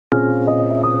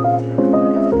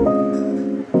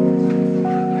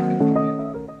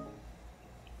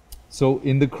So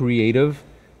in the creative,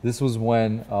 this was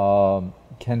when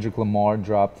Kendrick Lamar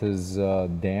dropped his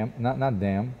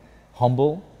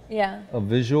Humble, Yeah. a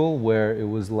visual where it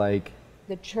was like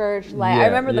The church light. Yeah, I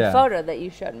remember the yeah. photo that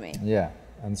you showed me. yeah,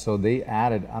 and so they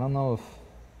added. I don't know if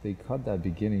they cut that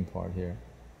beginning part here.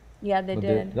 Yeah, they But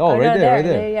did. oh, right no, there, right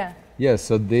there. Yeah. Yeah,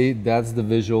 so that's the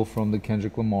visual from the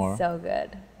Kendrick Lamar So good.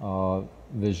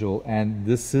 visual, and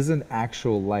this isn't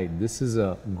actual light. This is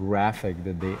a graphic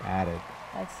that they added.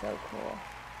 That's so cool.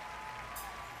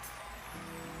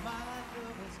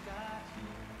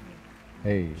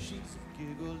 Hey.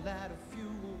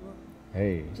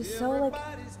 Hey. Just so like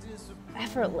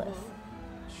effortless.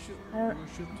 They're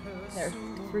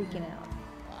freaking out.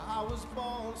 I was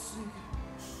born sick,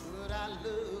 but I love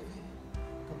you.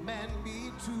 Command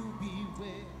me to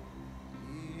beware.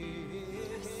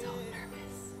 I'm so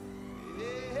nervous.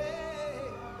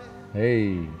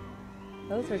 Hey.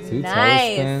 Those are Two toe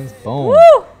nice. spins. Boom.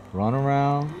 Woo! Run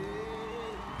around.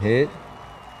 Hit.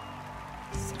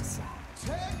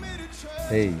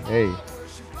 Hey, hey.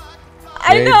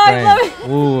 I Great know, I frame. love it.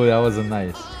 Ooh, that was a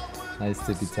nice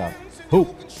tippy top.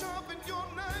 Hoop.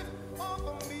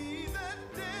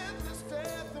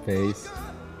 Face.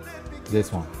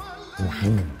 This one.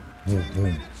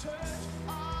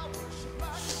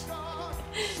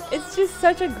 It's just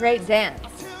such a great dance.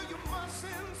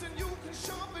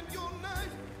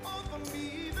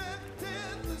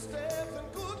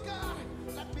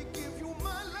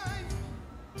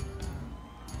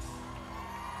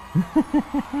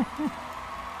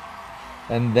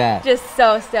 And that. Just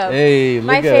so stoked. Hey, look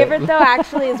My at favorite it. though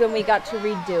actually is when we got to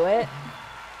redo it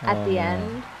at the man.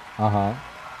 end. Uh-huh.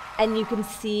 And you can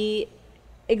see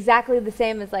exactly the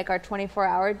same as like our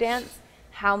 24-hour dance,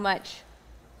 how much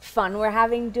fun we're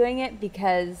having doing it,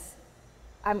 because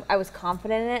I was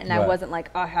confident in it, and I Right. wasn't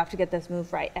like, oh, I have to get this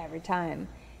move right every time.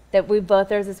 That we both,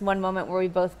 there's this one moment where we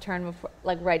both turn before,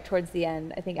 like right towards the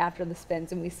end, I think after the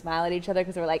spins, and we smile at each other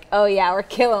because we're like, oh yeah, we're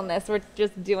killing this, we're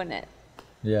just doing it.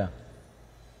 Yeah.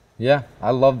 Yeah, I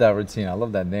love that routine. I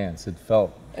love that dance. It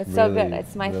felt It's so really, good.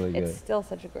 It's really it's good. still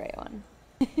such a great one.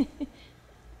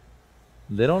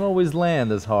 They don't always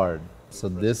land as hard. So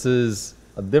this is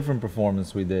a different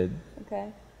performance we did Okay.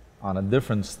 on a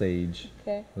different stage.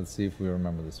 Okay. Let's see if we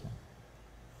remember this one.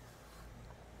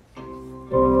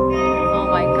 Oh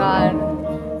my God.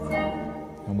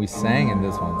 And we sang in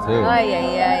this one too. Oh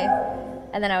yeah.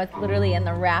 And then I was literally in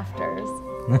the rafters.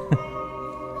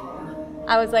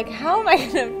 I was like, how am I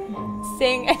gonna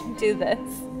sing and do this?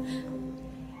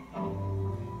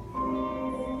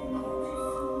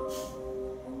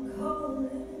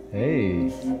 Hey.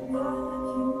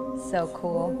 So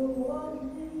cool.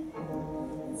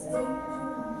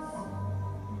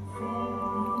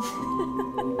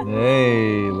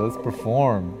 Hey, let's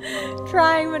perform.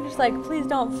 Trying, but just like, please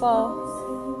don't fall.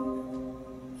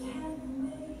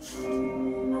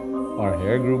 Our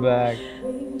hair grew back.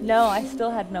 No, I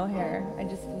still had no hair. I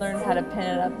just learned how to pin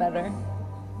it up better.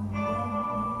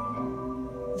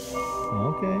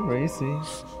 Okay, racy.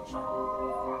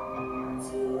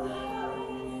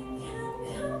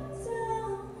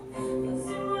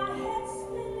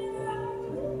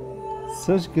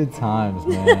 Such good times,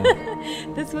 man.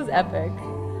 This was epic.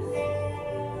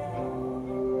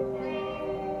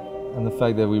 And the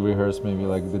fact that we rehearsed maybe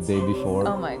like the day before.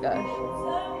 Oh my gosh.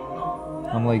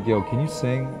 I'm like, yo, can you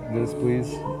sing this,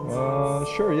 please?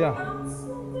 Sure, yeah.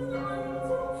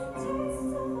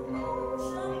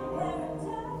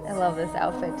 I love this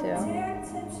outfit too.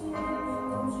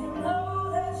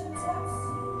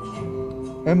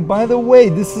 And by the way,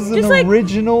 this is Just an like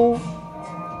original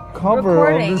cover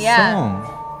recording, of this yeah. song.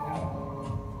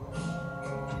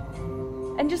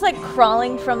 And just like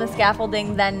crawling from the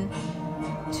scaffolding then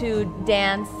to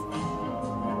dance.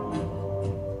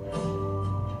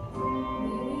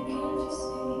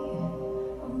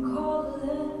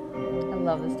 I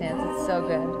love this dance. It's so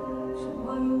good.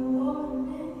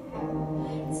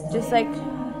 Just like,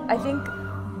 I think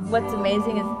what's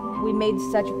amazing is we made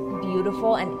such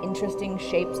beautiful and interesting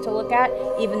shapes to look at,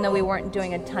 even though we weren't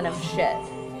doing a ton of shit.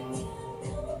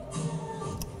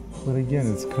 But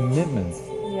again, it's commitment.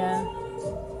 Yeah.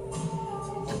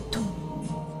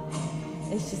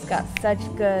 It's just got such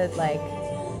good, like,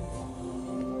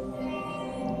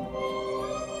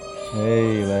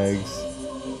 Hey, legs.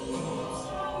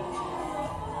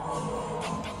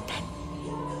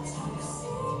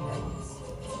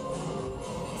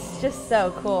 it's just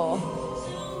so cool.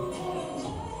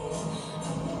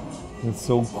 It's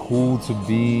so cool to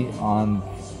be on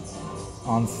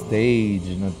stage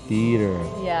in a theater.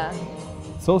 Yeah.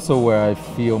 It's also where I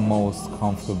feel most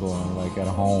comfortable, like at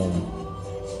home.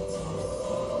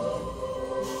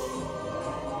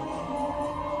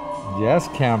 Yes,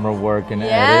 camera work and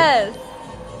edit. Yes.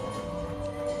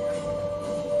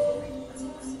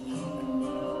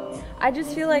 I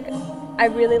just feel like I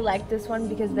really like this one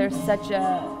because there's such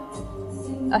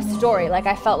a story. Like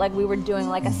I felt like we were doing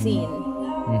like a scene.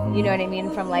 You know what I mean?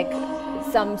 From like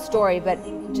some story, but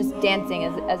just dancing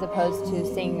as opposed to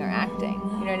singing or acting.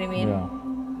 You know what I mean? Yeah.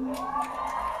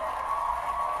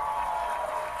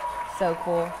 So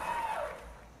cool.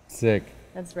 Sick.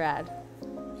 That's rad.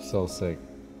 So sick.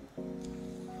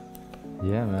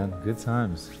 Yeah, man. Good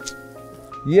times.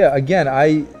 Yeah, again,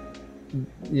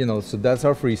 so that's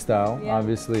our freestyle. Yeah.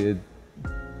 Obviously, it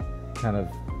kind of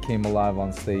came alive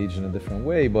on stage in a different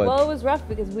way, but Well, it was rough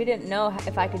because we didn't know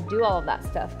if I could do all of that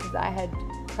stuff because I had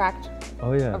cracked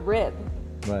oh yeah, a rib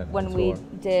right. when we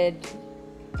did.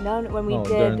 No, when we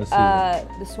during did the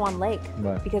the Swan Lake,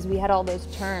 Right. because we had all those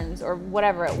turns or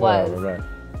whatever it was. Right.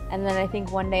 And then I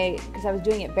think one day, because I was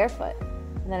doing it barefoot,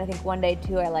 and then I think one day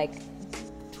too, I like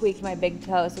tweaked my big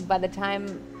toe. So by the time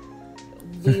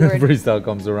we were, Freestyle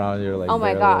comes around, you're like, oh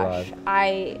my barely gosh, alive.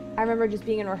 I remember just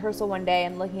being in rehearsal one day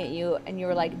and looking at you, and you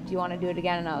were like, "Do you want to do it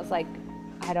again?" And I was like,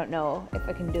 "I don't know if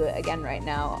I can do it again right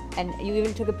now." And you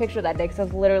even took a picture that day because I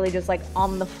was literally just like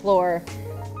on the floor,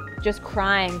 just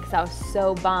crying because I was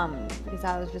so bummed because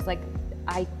I was just like,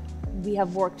 we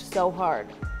have worked so hard.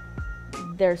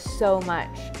 There's so much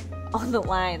on the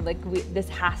line, like this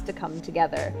has to come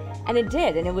together, and it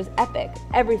did, and it was epic.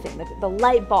 Everything, the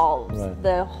light bulbs, Right.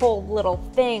 the whole little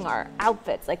thing, our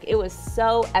outfits, like it was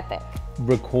so epic.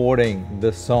 Recording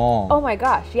the song. Oh my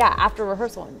gosh, yeah, after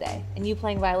rehearsal one day, and you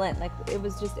playing violin, like it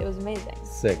was amazing.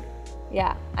 Sick.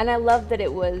 Yeah, and I love that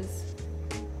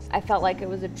I felt like it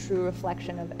was a true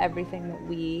reflection of everything that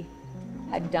we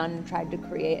had done and tried to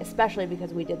create, especially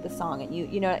because we did the song, and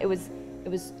you know, it was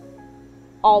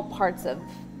all parts of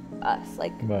us,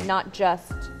 like Right. not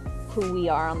just who we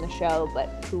are on the show, but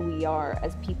who we are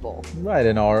as people. Right,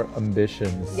 and our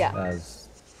ambitions Yeah. as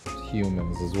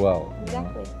humans as well. you know?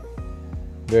 Exactly.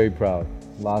 Very proud.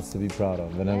 Lots to be proud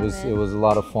of. And Yeah, it man. was a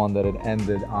lot of fun that it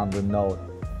ended on the note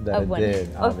that Of it when- did,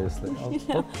 oh, obviously. you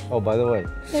know. Oh, by the way.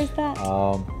 There's that.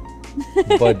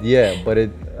 But yeah, but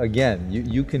it again,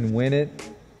 you can win it,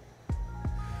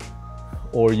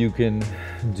 or you can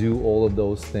do all of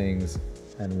those things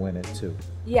and win it too.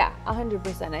 Yeah,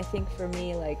 100%. I think for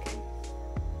me, like,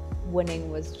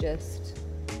 winning was just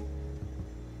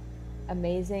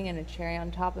amazing and a cherry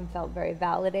on top, and felt very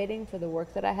validating for the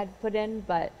work that I had put in,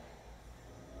 but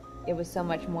it was so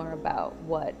much more about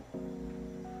what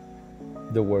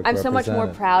The work I'm so much more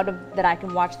represented. proud of that I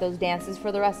can watch those dances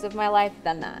for the rest of my life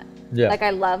than that. Yeah. Like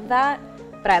I love that,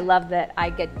 but I love that I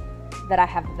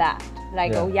have that. That I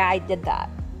go, Yeah. yeah, I did that.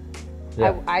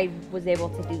 Yeah. I was able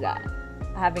to do that,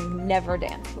 having never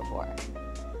danced before.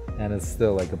 And it's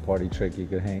still like a party trick you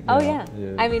could hang. Oh you know,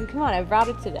 yeah. I mean, come on, I brought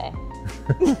it today.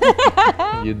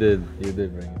 You did bring it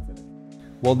today.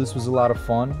 Well, this was a lot of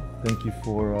fun. Thank you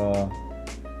for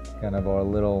kind of our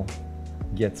little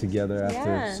get together after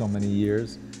Yeah. so many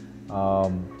years.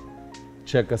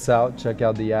 Check us out. Check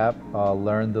out the app.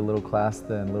 Learn the little class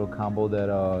and little combo that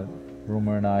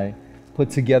Rumer and I put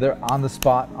together on the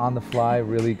spot, on the fly,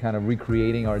 really kind of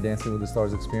recreating our Dancing with the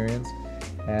Stars experience.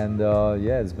 And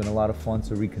yeah, it's been a lot of fun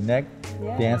to reconnect,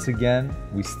 Yeah. dance again.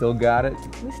 We still got it.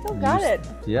 We still got it.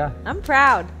 Yeah, I'm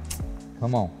proud.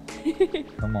 come on.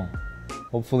 Come on.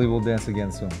 Hopefully we'll dance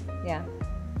again soon. Yeah.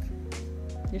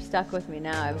 You're stuck with me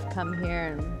now. I've come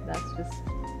here, and that's just,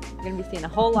 you're gonna be seeing a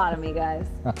whole lot of me, guys.